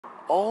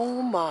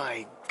Oh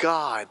my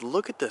god,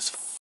 look at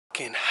this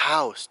fucking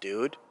house,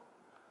 dude.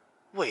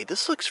 Wait,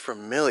 this looks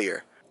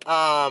familiar. Should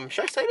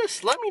I say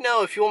this? Let me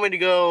know if you want me to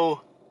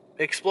go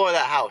explore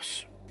that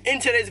house. In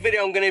today's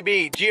video, I'm gonna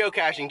be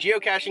geocaching.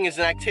 Geocaching is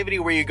an activity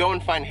where you go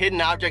and find hidden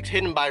objects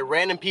hidden by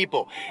random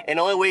people. And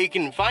the only way you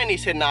can find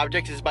these hidden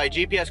objects is by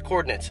GPS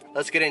coordinates.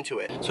 Let's get into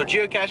it. So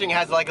geocaching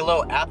has like a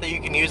little app that you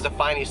can use to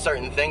find these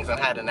certain things and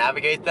how to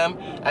navigate them.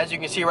 As you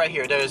can see right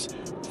here, there's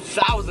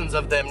thousands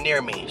of them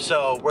near me.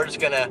 So we're just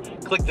gonna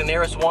click the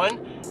nearest one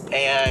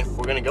and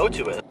we're gonna go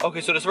to it. Okay,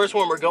 so this first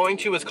one we're going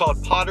to is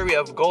called Pottery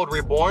of Gold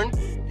Reborn,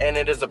 and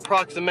it is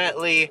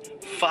approximately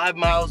 5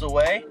 miles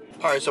away.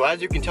 All right, so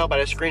as you can tell by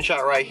the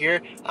screenshot right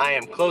here, I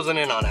am closing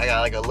in on it. I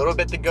got like a little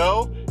bit to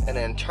go and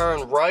then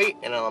turn right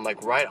and then I'm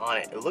like right on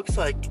it. It looks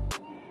like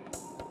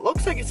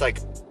it's like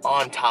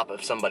on top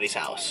of somebody's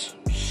house.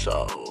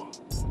 So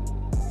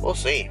we'll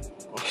see.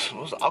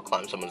 I'll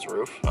climb someone's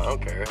roof. I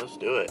don't care, let's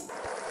do it.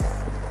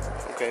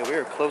 Okay, we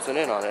are closing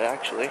in on it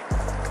actually.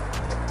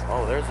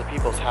 Oh, there's the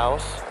people's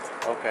house.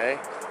 Okay.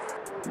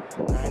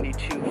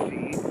 92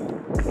 feet,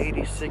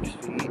 86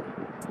 feet,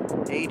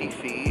 80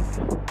 feet.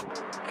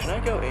 Can I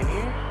go in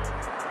here?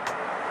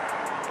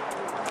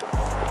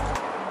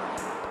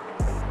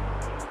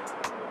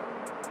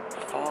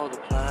 Follow the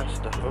path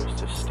to the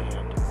hostess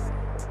stand.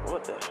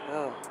 What the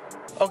hell?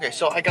 Okay,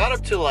 so I got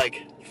up to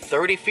like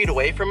 30 feet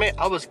away from it.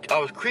 I was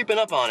creeping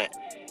up on it,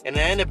 and I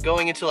ended up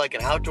going into like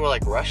an outdoor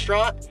like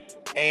restaurant,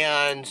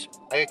 and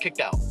I got kicked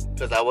out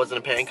because I wasn't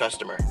a paying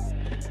customer.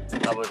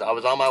 I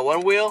was on my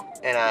one wheel,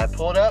 and I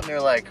pulled up, and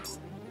they're like,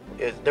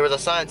 there was a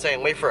sign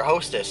saying wait for a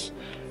hostess,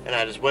 and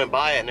I just went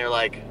by it, and they're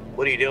like,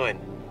 what are you doing?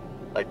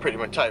 Like pretty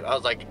much type. I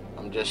was like,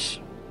 I'm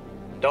just,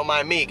 don't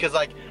mind me, because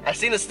like I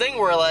seen this thing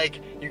where like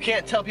you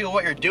can't tell people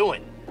what you're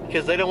doing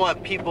because they don't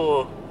want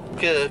people,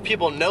 because if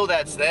people know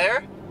that's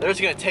there, they're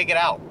just gonna take it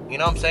out, you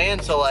know what I'm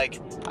saying? So like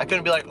I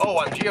couldn't be like, oh,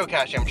 I'm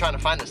geocaching, I'm trying to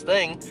find this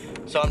thing.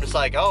 So I'm just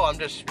like, oh, I'm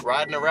just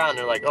riding around.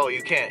 They're like, oh,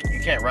 you can't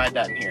ride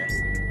that in here.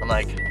 I'm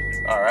like,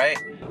 all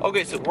right.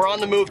 Okay, so we're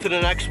on the move to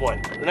the next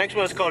one. The next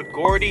one is called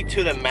Gordy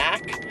to the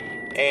Mac,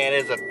 and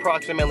is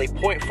approximately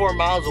 0.4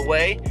 miles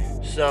away.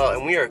 So,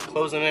 and we are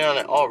closing in on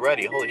it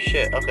already. Holy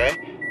shit, okay.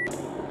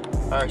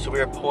 All right, so we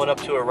are pulling up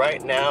to it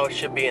right now. It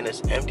should be in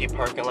this empty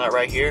parking lot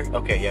right here.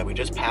 Okay, yeah, we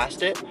just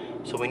passed it.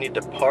 So we need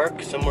to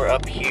park somewhere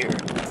up here.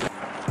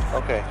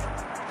 Okay,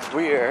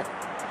 we are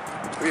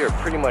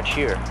pretty much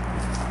here.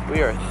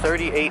 We are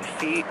 38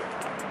 feet,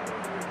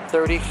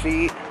 30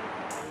 feet.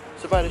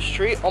 So by the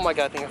street, oh my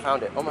God, I think I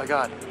found it. Oh my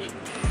God.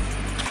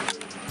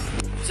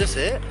 Is this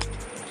it?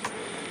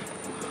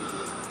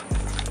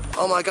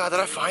 Oh my God, did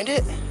I find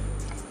it?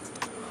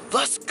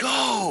 Let's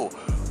go!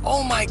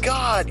 Oh my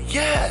God,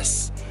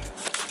 yes!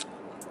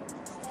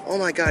 Oh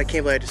my God, I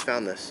can't believe I just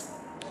found this.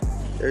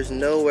 There's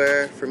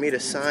nowhere for me to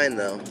sign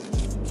though.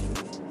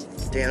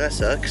 Damn, that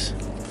sucks.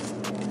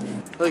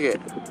 Look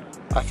at,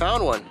 I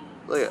found one.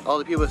 Look at all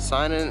the people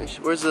signing.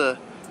 Where's the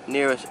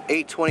nearest?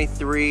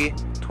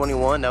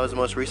 8/23/21, that was the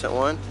most recent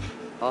one.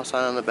 I'll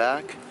sign on the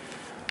back.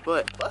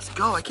 But let's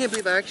go, I can't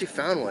believe I actually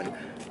found one.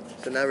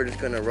 So now we're just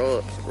gonna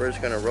roll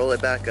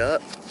it back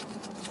up.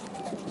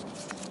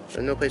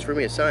 There's no place for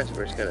me to sign, so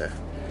we're just gonna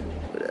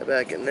put that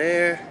back in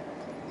there.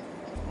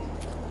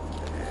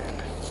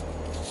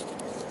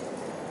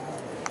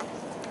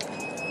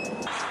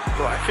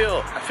 Bro, I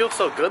feel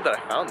so good that I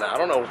found that. I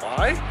don't know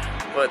why,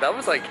 but that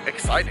was like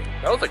exciting.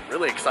 That was like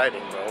really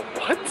exciting, bro.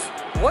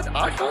 What?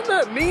 I found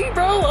that? Me,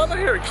 bro? I'm out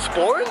here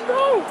exploring,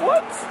 bro?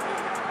 What?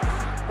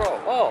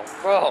 Bro, oh,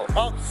 bro,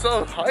 I'm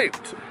so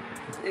hyped.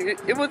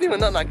 It wasn't even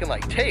nothing I can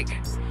like take.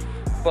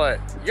 But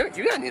you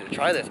guys need to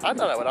try this. I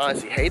thought I would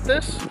honestly hate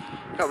this.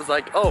 I was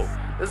like, oh,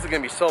 this is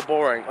gonna be so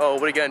boring. Oh,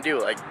 what are you gonna do?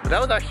 Like, but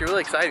that was actually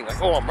really exciting.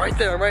 Like, oh, I'm right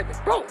there. Bro,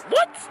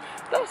 what?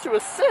 That shit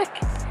was sick.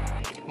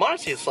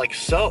 Honestly, it's like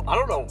so, I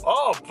don't know.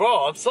 Oh,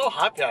 bro, I'm so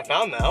happy I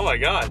found that. Oh my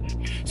God.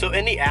 So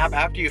in the app,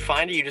 after you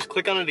find it, you just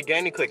click on it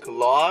again. You click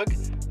log,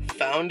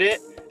 found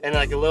it, and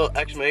like a little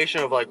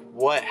explanation of like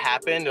what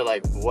happened or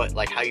like what,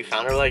 like how you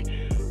found it. Like,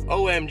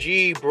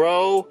 OMG,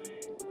 bro.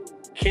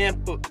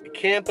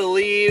 Can't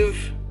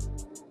believe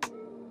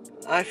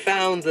I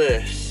found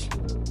this.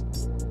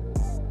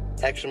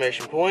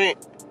 Exclamation point.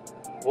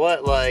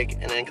 What, like,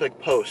 and then click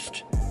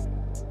post.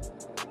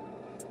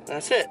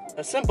 That's it.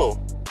 That's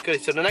simple. Okay,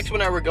 so the next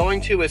one that we're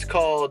going to is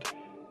called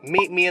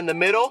Meet Me in the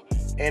Middle,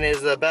 and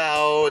is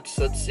about,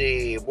 let's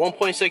see,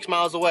 1.6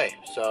 miles away.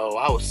 So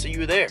I will see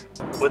you there.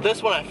 With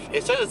this one,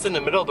 it says it's in the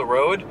middle of the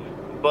road,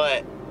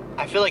 but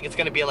I feel like it's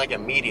gonna be like a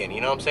median, you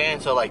know what I'm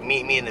saying? So like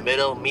meet me in the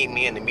middle, meet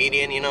me in the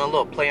median, you know, a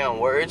little play on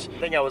words. I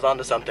think I was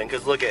onto something,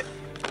 because look at,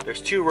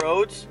 there's two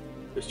roads.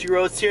 There's two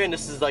roads here, and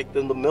this is like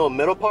the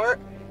middle part,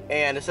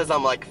 and it says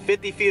I'm like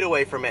 50 feet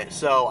away from it.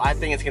 So I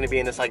think it's gonna be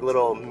in this like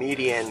little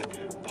median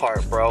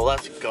part, bro.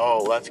 Let's go,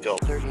 let's go.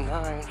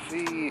 39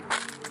 feet.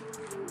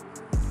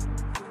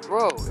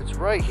 Bro, it's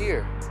right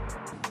here.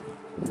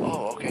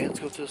 Oh, okay, let's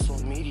go to this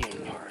little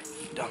median part.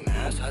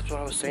 Dumbass, that's what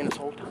I was saying this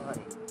whole time.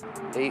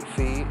 8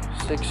 feet,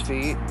 6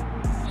 feet,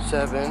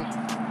 7,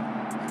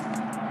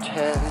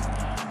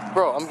 10.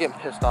 Bro, I'm getting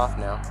pissed off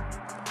now.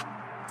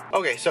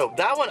 Okay, so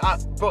that one,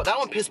 bro, that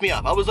one pissed me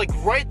off. I was like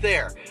right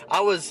there.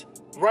 I was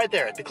right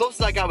there. The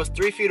closest I got was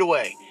 3 feet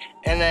away.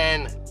 And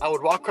then I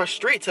would walk across the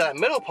street to that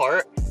middle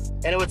part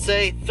and it would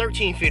say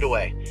 13 feet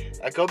away.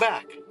 I'd go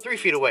back 3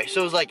 feet away.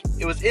 So it was like,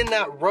 it was in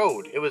that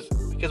road. It was,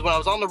 because when I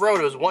was on the road,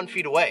 it was 1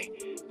 feet away,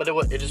 but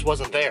it just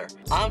wasn't there.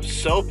 I'm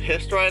so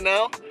pissed right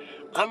now.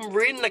 I'm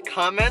reading the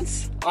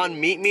comments on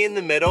Meet Me in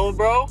the Middle,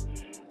 bro.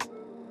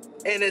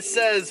 And it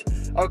says,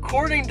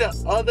 according to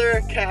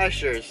other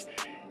cashers,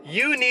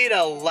 you need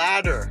a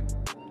ladder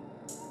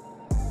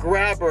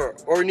grabber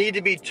or need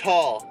to be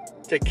tall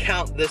to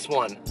count this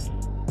one.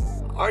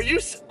 Are you,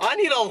 I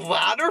need a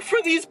ladder for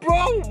these,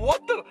 bro?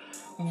 What the,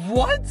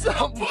 what?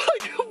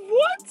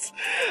 What?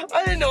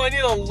 I didn't know I need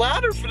a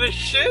ladder for this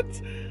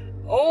shit.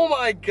 Oh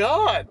my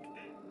God.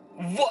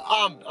 What?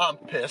 I'm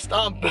pissed.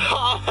 What?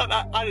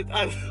 I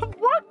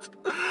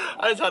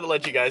just had to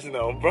let you guys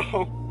know,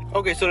 bro.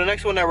 Okay, so the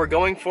next one that we're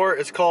going for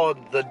is called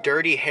the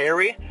Dirty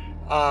Harry.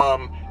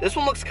 This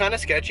one looks kind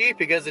of sketchy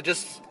because it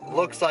just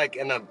looks like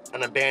an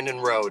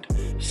abandoned road.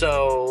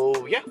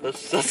 So yeah,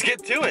 let's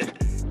get to it.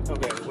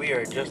 Okay, we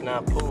are just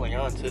now pulling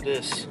onto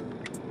this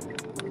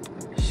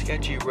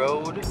sketchy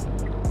road.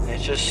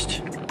 It's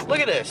just, look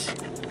at this.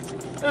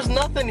 There's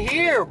nothing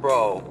here,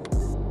 bro.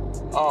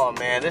 Oh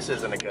man, this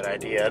isn't a good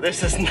idea.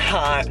 This is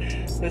not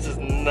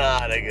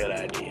a good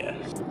idea.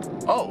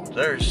 Oh,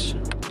 there's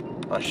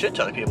a shit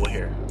ton of people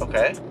here.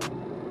 Okay.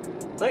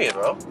 Look at it,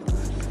 bro.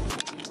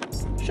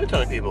 Shit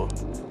ton of people.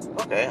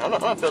 Okay, I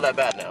don't feel that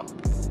bad now.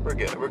 We're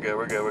good.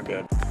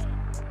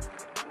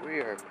 We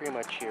are pretty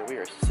much here. We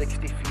are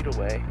 60 feet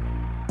away.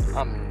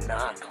 I'm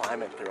not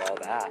climbing through all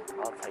that.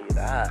 I'll tell you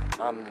that.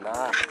 I'm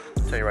not.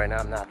 I'll tell you right now,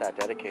 I'm not that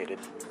dedicated.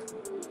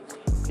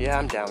 Yeah,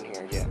 I'm down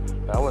here, yeah.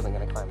 But I wasn't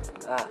gonna climb from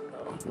that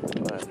though.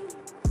 But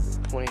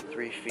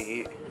 23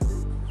 feet.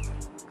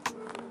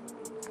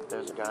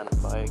 There's a guy on a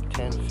bike.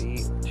 10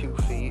 feet, 2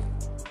 feet.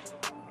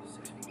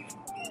 6 feet.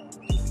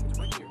 It's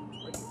right here.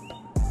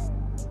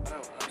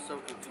 I'm so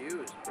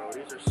confused, bro.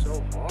 These are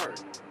so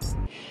hard.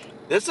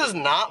 This is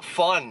not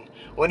fun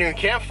when you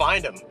can't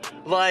find them.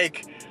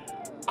 Like,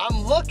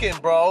 I'm looking,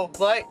 bro.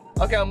 Like,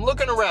 okay, I'm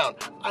looking around.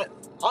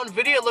 On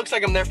video, it looks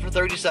like I'm there for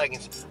 30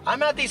 seconds.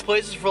 I'm at these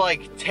places for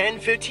like 10,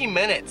 15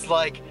 minutes,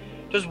 like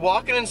just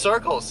walking in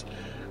circles.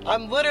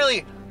 I'm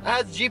literally, I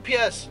had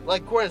GPS,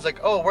 like coordinates, like,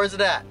 oh, where's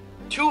it at?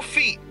 2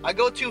 feet. I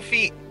go 2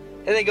 feet,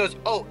 and then it goes,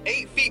 oh,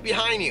 8 feet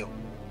behind you.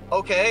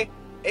 Okay,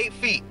 8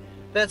 feet.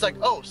 Then it's like,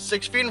 oh,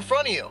 6 feet in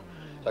front of you.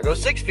 So I go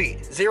 6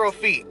 feet, 0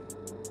 feet.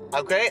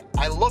 Okay,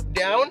 I look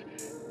down,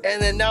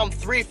 and then now I'm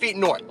 3 feet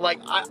north. Like,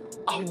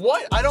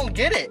 what? I don't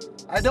get it.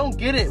 I don't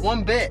get it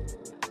one bit.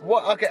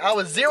 What? Okay, I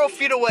was 0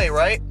 feet away,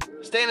 right?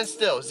 Standing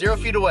still, 0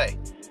 feet away.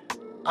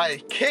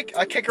 I kick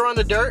her on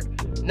the dirt.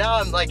 Now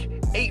I'm like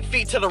 8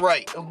 feet to the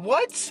right.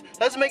 What? That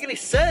doesn't make any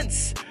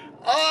sense.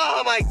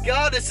 Oh my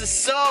God, this is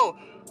so,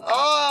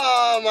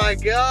 oh my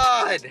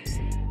God.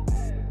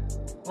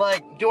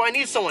 Like, do I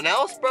need someone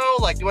else, bro?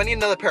 Like, do I need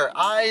another pair of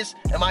eyes?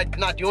 Am I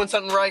not doing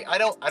something right? I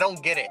don't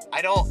get it.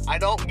 I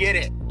don't get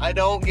it. I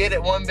don't get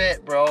it one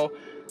bit, bro.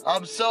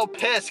 I'm so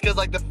pissed because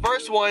like the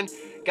first one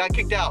got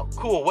kicked out.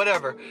 Cool,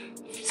 whatever.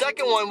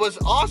 Second one was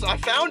awesome. I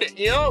found it,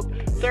 you know?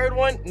 Third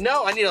one,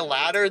 no, I need a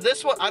ladder.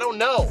 This one, I don't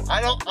know. I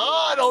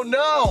don't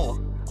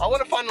know. I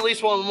want to find at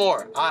least one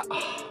more.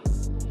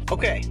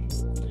 Okay,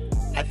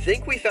 I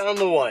think we found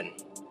the one.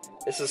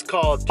 This is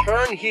called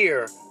Turn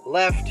Here,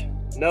 Left,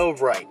 No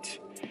Right.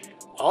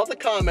 All the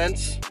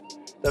comments,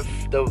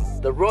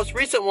 the most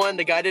recent one,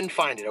 the guy didn't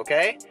find it,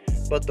 okay?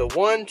 But the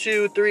 1,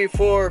 2, 3,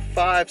 4,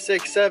 5,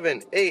 6,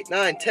 7, 8,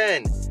 9,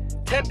 10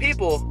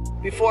 people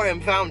before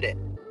him found it.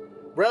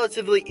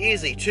 Relatively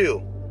easy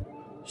too.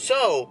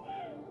 So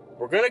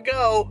we're gonna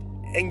go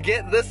and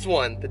get this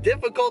one. The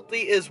difficulty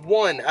is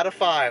 1 out of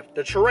 5.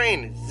 The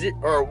terrain,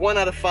 1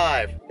 out of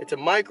 5. It's a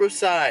micro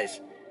size.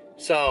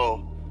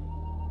 So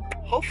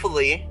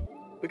hopefully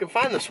we can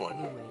find this one.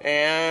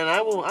 And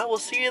I will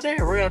see you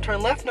there. We're gonna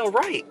turn left, no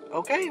right.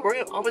 Okay,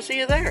 I will see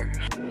you there.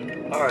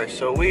 All right,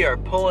 so we are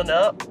pulling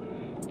up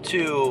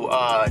to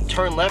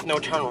turn left, no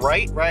turn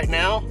right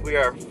now. We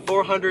are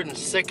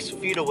 406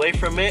 feet away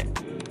from it.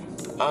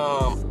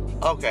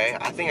 Okay,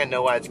 I think I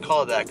know why it's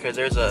called that, because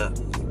there's a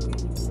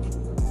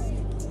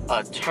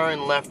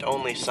turn left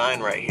only sign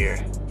right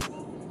here.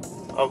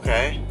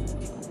 Okay,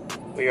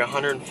 we are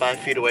 105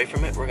 feet away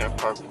from it. We're gonna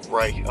park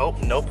right, oh,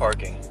 no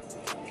parking.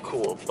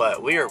 Cool,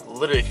 but we are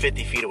literally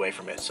 50 feet away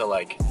from it, so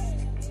like,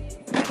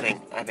 I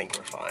think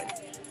we're fine.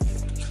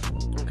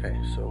 Okay,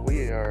 so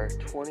we are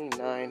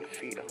 29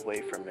 feet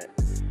away from it.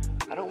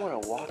 I don't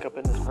want to walk up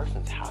in this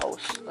person's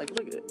house. Like,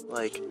 look at it.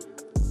 Like,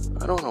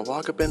 I don't want to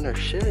walk up in their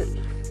shit.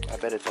 I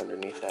bet it's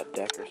underneath that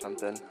deck or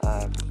something.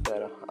 I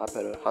bet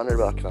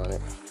 $100 on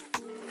it.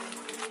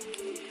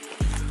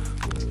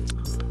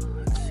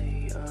 Let's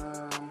see.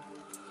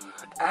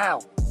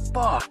 Ow,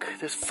 fuck.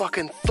 There's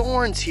fucking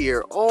thorns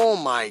here. Oh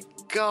my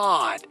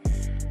God.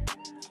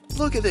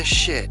 Look at this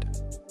shit.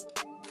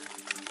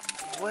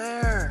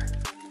 Where?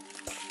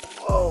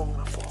 Whoa, I'm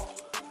gonna fall.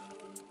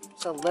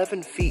 It's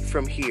 11 feet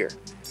from here.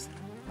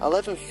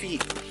 11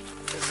 feet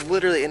is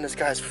literally in this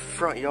guy's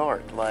front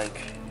yard. Like,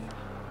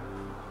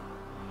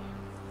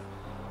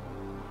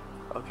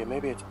 okay,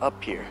 maybe it's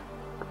up here.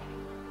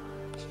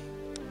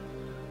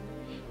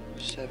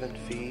 7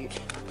 feet.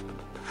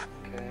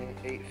 Okay,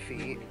 8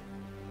 feet.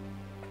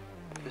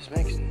 This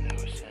makes no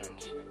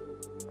sense.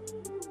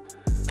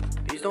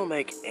 These don't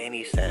make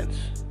any sense.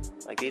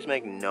 Like, these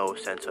make no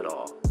sense at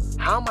all.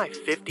 How am I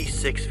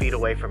 56 feet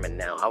away from it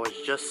now? I was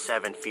just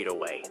 7 feet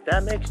away.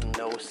 That makes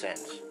no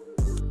sense.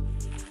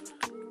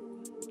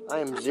 I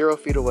am 0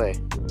 feet away.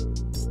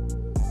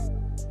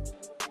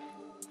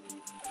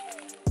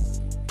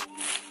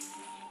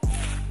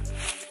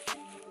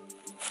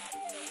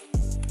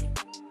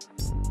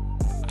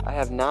 I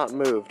have not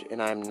moved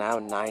and I am now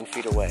 9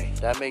 feet away.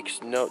 That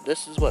makes no,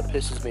 this is what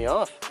pisses me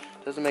off.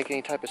 Doesn't make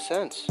any type of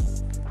sense.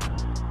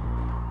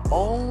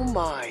 Oh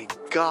my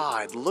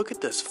God, look at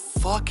this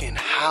fucking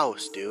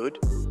house, dude.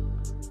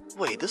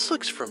 Wait, this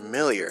looks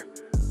familiar.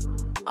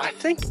 I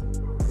think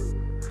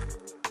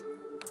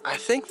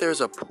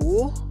there's a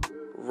pool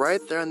right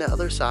there on the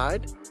other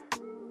side.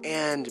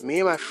 And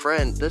me and my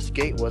friend, this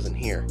gate wasn't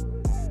here.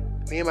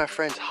 Me and my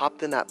friends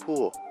hopped in that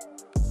pool.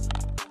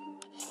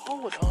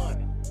 Hold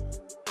on.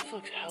 This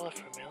looks hella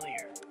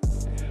familiar.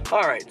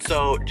 Alright,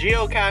 so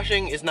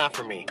geocaching is not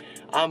for me.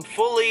 I'm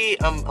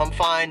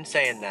fine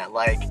saying that.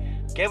 Like,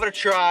 give it a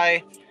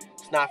try.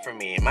 It's not for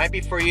me. It might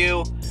be for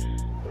you.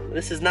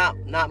 This is not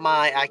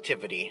my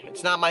activity.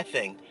 It's not my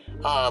thing.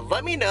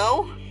 Let me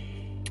know.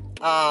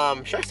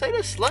 Should I say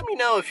this? Let me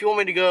know if you want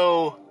me to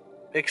go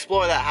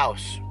explore that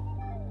house.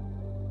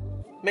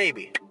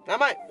 Maybe. That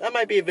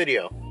might be a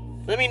video.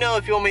 Let me know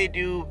if you want me to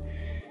do.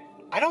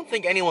 I don't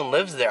think anyone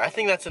lives there. I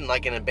think that's in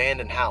like an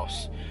abandoned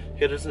house.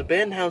 Okay, there's an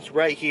abandoned house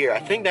right here. I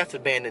think that's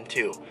abandoned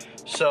too.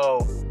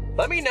 So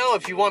let me know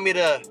if you want me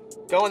to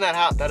go in that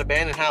house, that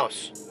abandoned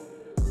house.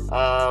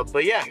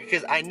 But yeah,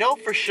 because I know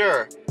for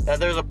sure that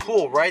there's a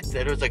pool right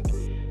there. There's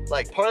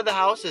like part of the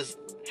house is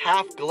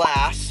half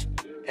glass,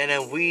 and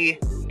then we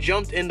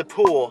jumped in the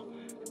pool,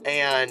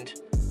 and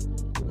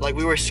like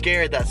we were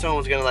scared that someone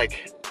was gonna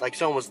like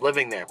someone was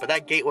living there, but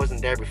that gate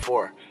wasn't there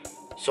before.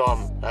 So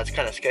that's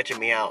kind of sketching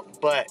me out.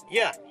 But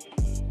yeah,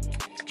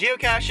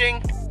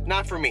 geocaching,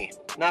 not for me.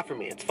 Not for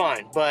me. It's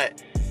fine.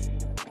 But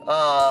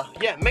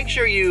yeah, make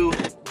sure you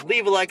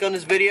leave a like on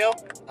this video.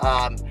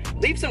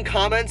 Leave some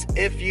comments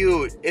if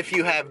you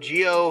have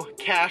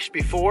geocached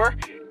before,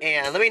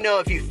 and let me know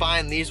if you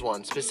find these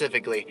ones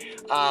specifically.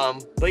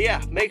 But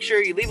yeah, make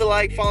sure you leave a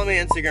like, follow me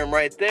on Instagram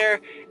right there,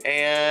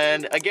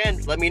 and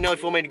again, let me know if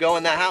you want me to go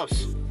in that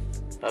house.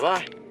 Bye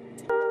bye.